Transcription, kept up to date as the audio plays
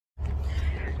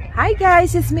Hi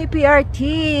guys, it's me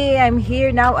PRT. I'm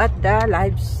here now at the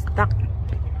Livestock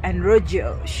and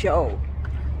Rodeo show.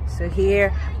 So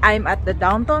here I'm at the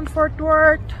downtown Fort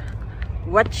Worth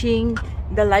watching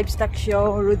the livestock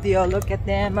show, rodeo. Look at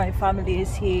them, my family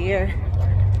is here.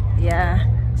 Yeah,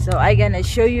 so I'm gonna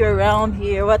show you around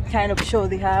here what kind of show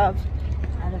they have.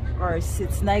 And of course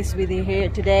it's nice with you here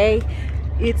today.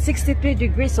 It's 63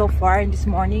 degrees so far in this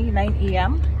morning, 9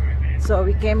 a.m. So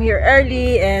we came here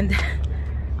early and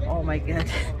oh my god,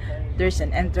 there's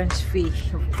an entrance fee,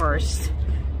 of course.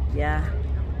 Yeah,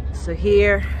 so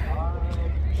here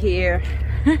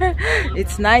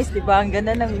it's nice, diba? Ang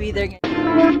ganda ng weather.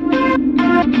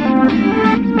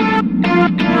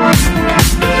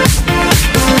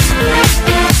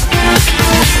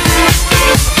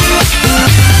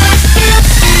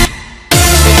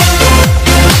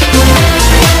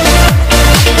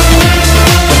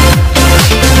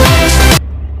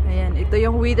 Ayan, ito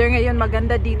yung weather ngayon,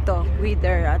 maganda dito,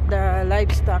 weather at the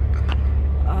livestock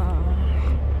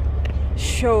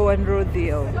show and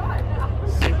rodeo.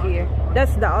 So here,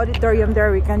 that's the auditorium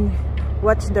there, we can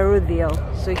watch the rodeo.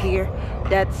 So here,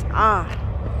 that's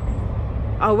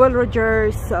Will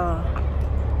Rogers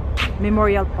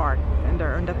Memorial Park, and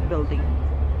they're on that building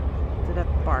to that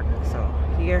park. So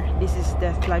here, this is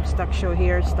the livestock show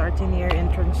here, starting here,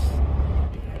 entrance.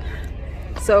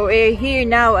 So we're here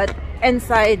now at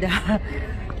inside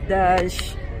the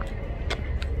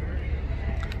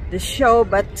show,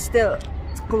 but still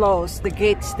it's closed, the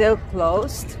gate's still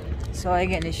closed. So I'm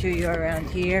gonna show you around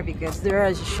here because there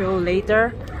is a show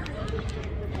later.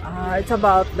 It's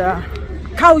about the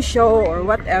cow show or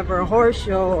whatever, horse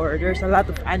show, or there's a lot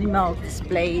of animals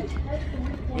displayed.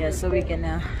 Yeah, so we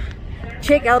can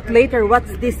check out later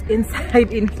what's this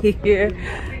inside in here.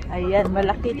 Ayan,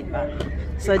 malaki, diba?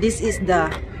 So this is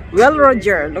the Will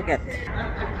Roger, look at.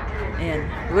 Ayan,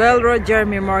 Will Roger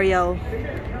Memorial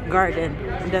Garden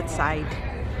on that side.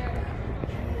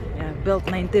 Built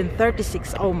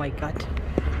 1936. Oh my god.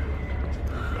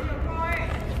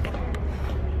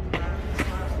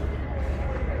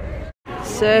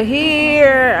 So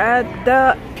here at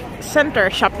the center,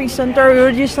 shopping center,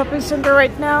 Rodeo shopping center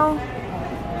right now.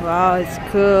 Wow, it's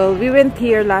cool. We went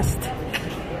here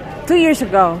 2 years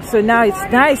ago, so now it's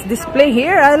nice display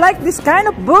here. I like this kind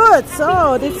of boots.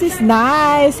 Oh, this is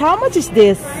nice. How much is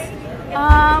this?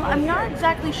 I'm not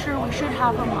exactly sure. We should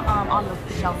have them on the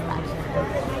shelf back here.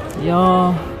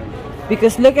 Yeah,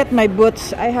 because look at my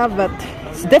boots. I have a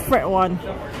different one.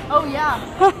 Oh yeah.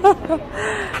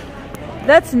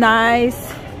 That's nice.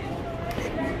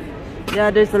 Yeah,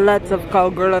 there's a lot of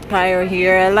cowgirl attire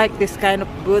here. I like this kind of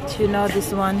boots, you know, this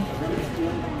one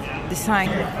design.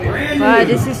 Wow,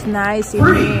 this is nice in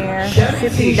here.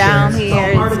 Sitting down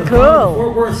here, it's cool.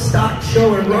 Fort Worth Stock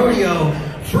Show and Rodeo.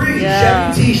 Free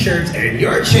Chevy t-shirts and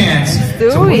your chance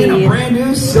to win a brand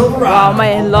new Silverado. Wow,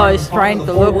 my in-law is trying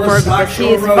to look for it because he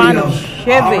is fan of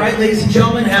Chevy. Alright, ladies and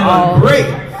gentlemen, have a great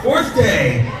 4th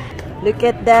day. Look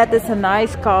at that, it's a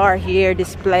nice car here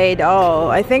displayed. Oh,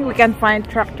 I think we can find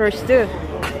tractors too.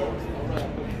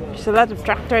 There's a lot of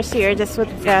tractors here. That's what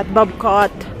we got.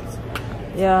 Bobcat.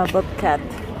 Yeah, Bobcat.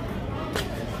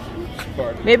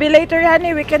 Maybe later,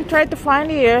 honey, we can try to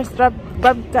find here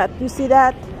Bobcat. You see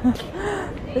that?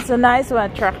 It's a nice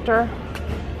one, tractor.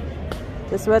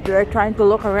 That's what we're trying to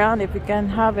look around if we can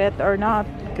have it or not,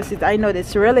 because I know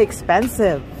it's really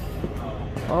expensive.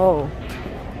 Oh,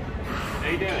 how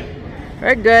you doing?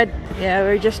 We're good. Yeah,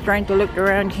 we're just trying to look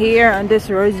around here on this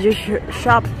Rodeo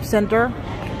shop center.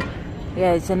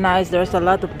 Yeah, it's a nice. There's a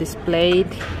lot of displayed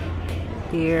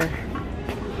here.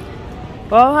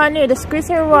 Oh, honey, the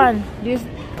squeezer one. Do you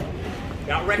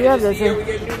have this? We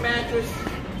get a new mattress.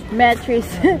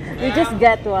 We just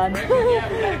got one.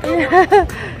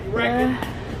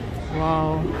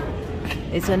 Wow,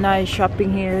 it's a nice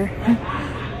shopping here.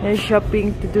 There's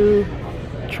shopping to do.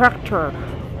 Tractor,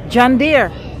 John Deere.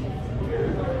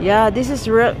 Yeah, this is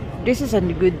a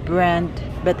good brand,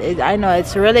 but I know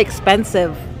it's really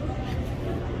expensive.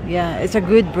 Yeah, it's a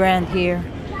good brand here.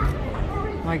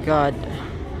 My god.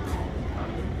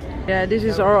 Yeah, this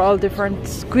is all different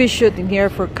squeeze chute in here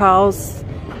for cows.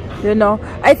 You know,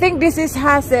 I think this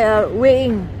has a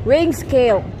weighing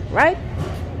scale, right?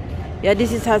 Yeah,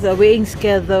 this has a weighing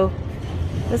scale though.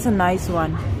 That's a nice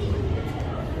one.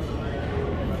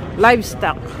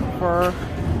 Livestock for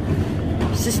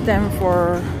system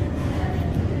for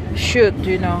shoot,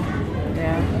 you know.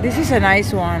 Yeah, this is a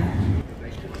nice one.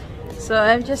 So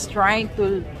I'm just trying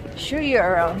to show you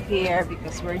around here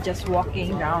because we're just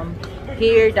walking down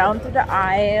here down to the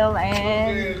aisle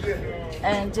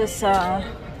and just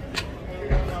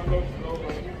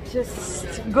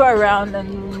just go around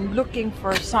and looking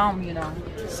for some, you know,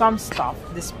 some stuff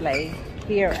display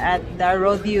here at the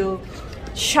Rodeo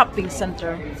Shopping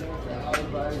Center.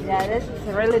 Yeah, this is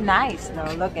really nice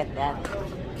though. Look at that.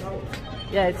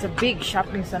 Yeah, it's a big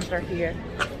shopping center here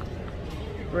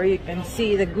where you can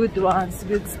see the good ones,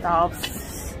 good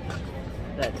stuffs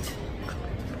that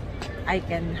I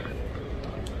think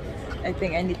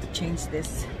I need to change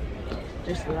this.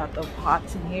 There's a lot of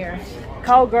hats in here.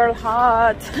 Cowgirl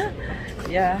hat.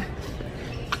 Yeah,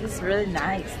 it's really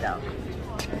nice though.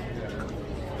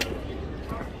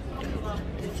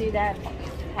 You see that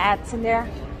hats in there?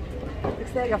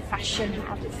 Looks like a fashion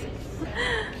hat.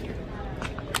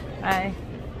 I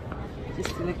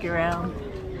just look around.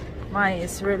 Mine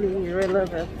is really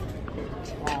relevant.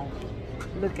 Wow.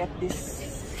 Look at this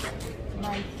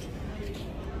nice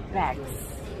bags.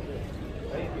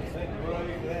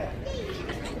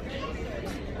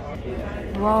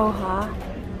 Wow, huh?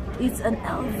 It's an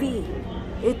LV.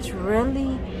 It's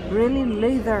really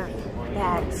leather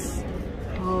bags.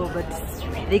 Oh, but it's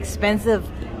really expensive.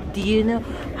 Do you know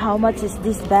how much is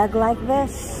this bag like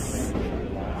this?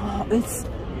 Oh, it's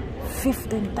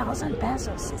 15,000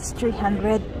 pesos. It's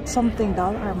 300 something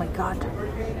dollar. Oh my god.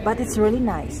 But it's really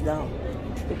nice though.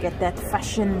 Look at that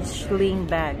fashion sling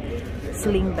bag.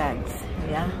 Sling bags.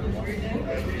 Yeah.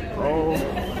 Oh.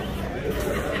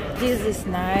 This is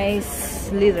nice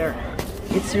leather.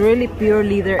 It's really pure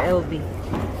leather LV.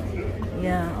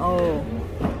 Yeah. Oh.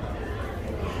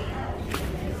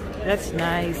 That's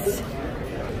nice.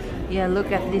 Yeah,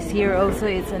 look at this here also.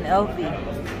 It's an LV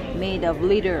made of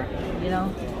leather, you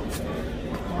know.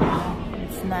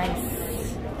 It's nice.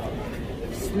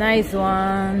 It's a nice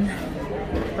one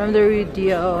from the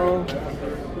Rodeo.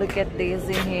 Look at this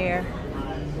in here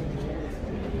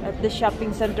at the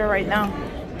shopping center right now.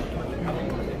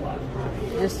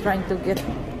 Just trying to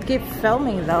keep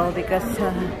filming though, because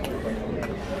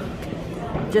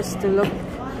just to look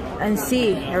and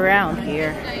see around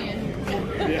here.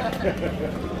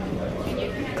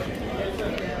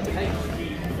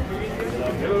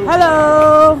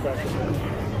 Hello.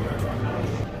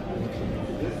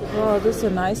 Oh, this is a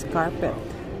nice carpet.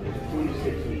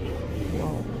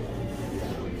 Wow.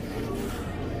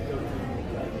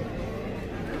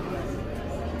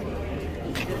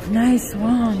 Nice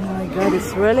one. Oh my god,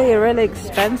 it's really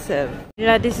expensive.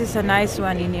 Yeah, this is a nice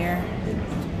one in here.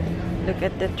 Look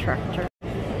at the tractor.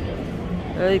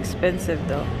 Really expensive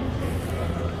though.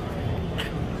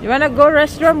 You wanna go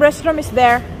restroom? Restroom is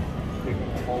there.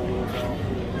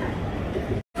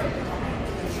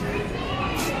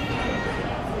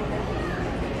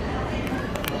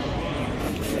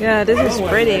 Yeah, this is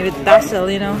pretty with tassel,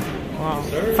 you know. Wow.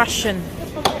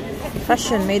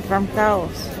 Fashion made from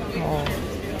cows. Oh,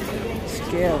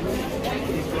 scale.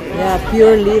 Yeah,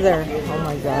 pure leather. Oh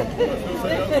my god.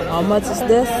 How much is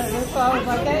this?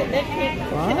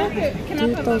 What?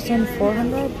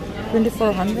 2,400?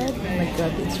 2,400? Oh my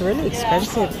god, it's really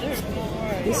expensive.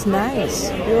 It's nice.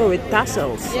 Pure with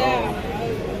tassels. Yeah.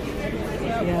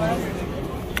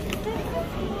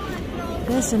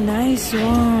 That's a nice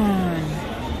one.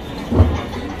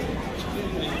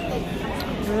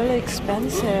 Really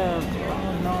expensive.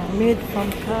 Oh no, made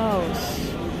from cows.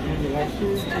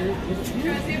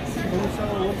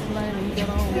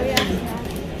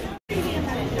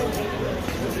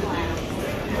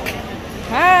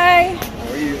 Hi. How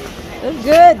are you? That's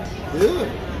good. Good.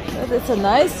 That's a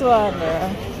nice one.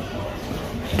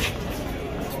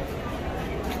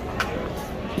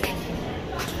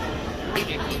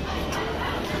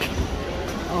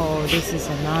 Oh, this is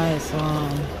a nice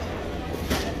one.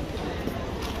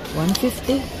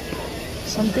 150,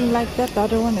 something like that. The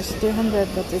other one is 300,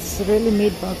 but it's really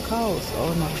made by cows.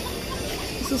 Oh no,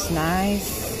 this is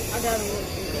nice.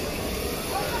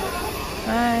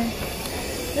 Hi,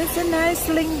 that's a nice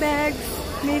sling bag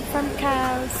made from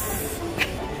cows.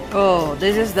 Oh,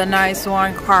 this is the nice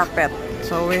one, carpet.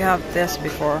 So we have this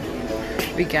before.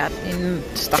 We got in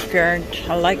Stockyard.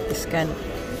 I like this kind.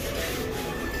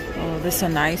 Oh, this is a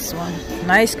nice one.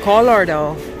 Nice color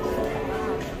though.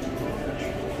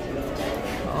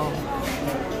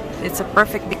 It's a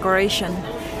perfect decoration.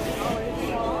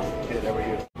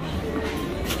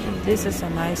 This is a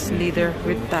nice leather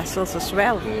with tassels as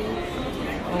well.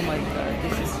 Oh my god,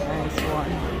 this is a nice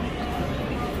one.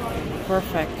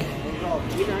 Perfect.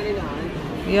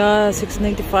 Yeah,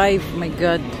 $6.95. My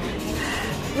god.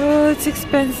 Oh, it's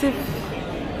expensive.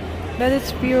 But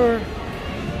it's pure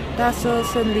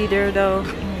tassels and leather though.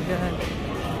 Oh my god.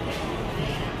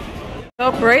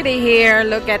 So pretty here.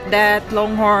 Look at that.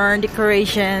 Longhorn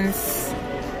decorations.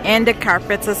 And the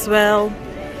carpets as well.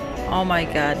 Oh my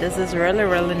god, this is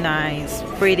really nice,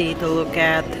 pretty to look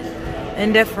at,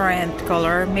 in different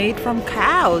color, made from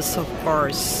cows, of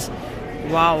course.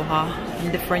 Wow, huh?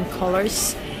 In different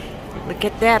colors. Look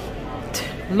at that.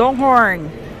 Longhorn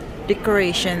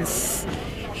decorations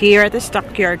here at the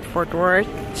Stockyard Fort Worth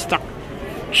Stock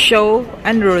Show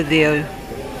and Rodeo.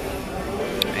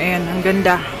 And ang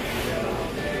ganda.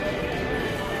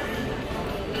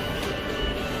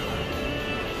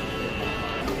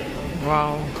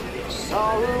 Wow.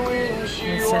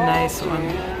 It's a nice one.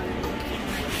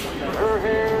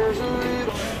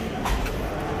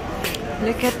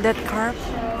 Look at that carp.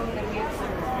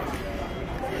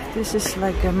 This is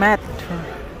like a mat.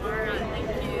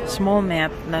 Small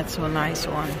mat. That's a nice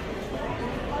one.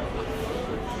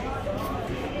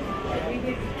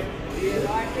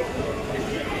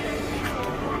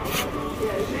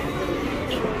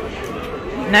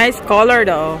 Nice color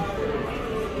though.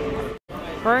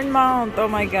 Horn mount. Oh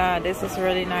my god, this is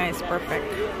really nice. Perfect.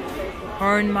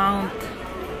 Horn mount.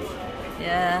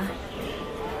 Yeah.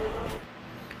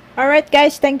 Alright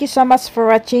guys, thank you so much for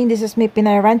watching. This is me,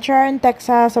 Pinay Rancher in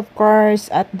Texas, of course,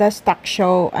 at the Stock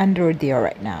Show and Rodeo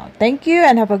right now. Thank you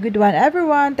and have a good one,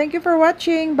 everyone. Thank you for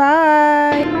watching.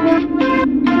 Bye!